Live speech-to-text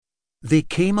They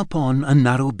came upon a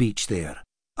narrow beach there,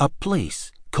 a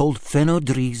place called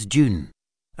Fenodree's Dune,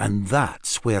 and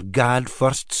that's where Gad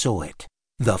first saw it,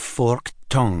 the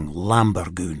forked-tongued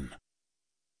Lambergoon.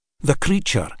 The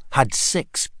creature had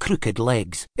 6 crooked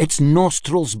legs, its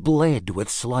nostrils bled with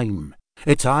slime,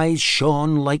 its eyes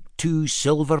shone like 2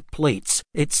 silver plates,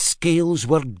 its scales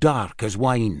were dark as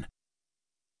wine.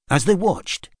 As they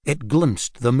watched, it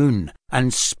glimpsed the moon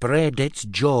and spread its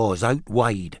jaws out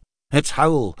wide. Its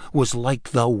howl was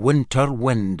like the winter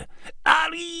wind.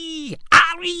 "Arrie!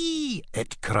 Arrie!"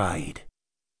 it cried.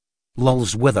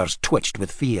 Lull's withers twitched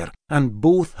with fear, and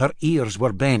both her ears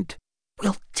were bent.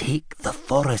 "We'll take the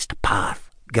forest path,"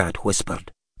 Gad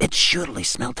whispered. "It surely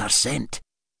smelt our scent."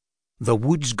 The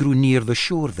woods grew near the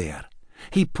shore there.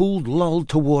 He pulled Lull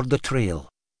toward the trail.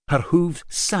 Her hooves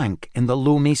sank in the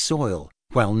loamy soil,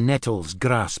 while nettles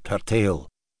grasped her tail.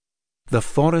 The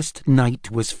forest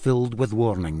night was filled with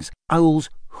warnings. Owls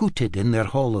hooted in their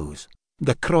hollows.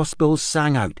 The crossbills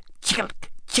sang out,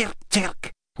 "Chirk, chirk,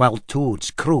 chirk," while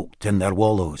toads croaked in their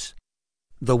wallows.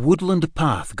 The woodland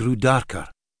path grew darker,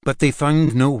 but they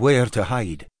found nowhere to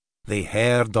hide. They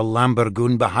heard the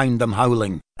Lambergoon behind them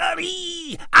howling.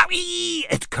 "Arrie! Arrie!"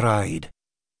 it cried.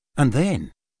 And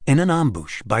then, in an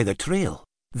ambush by the trail,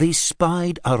 they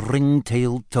spied a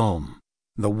ring-tailed tom.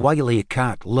 The wily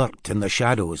cat lurked in the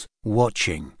shadows,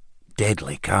 watching,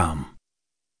 deadly calm.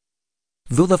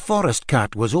 Though the forest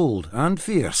cat was old and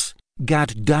fierce,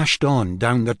 Gad dashed on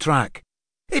down the track.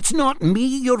 "It's not me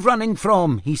you're running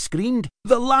from," he screamed.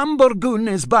 "The Lambergoon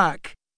is back."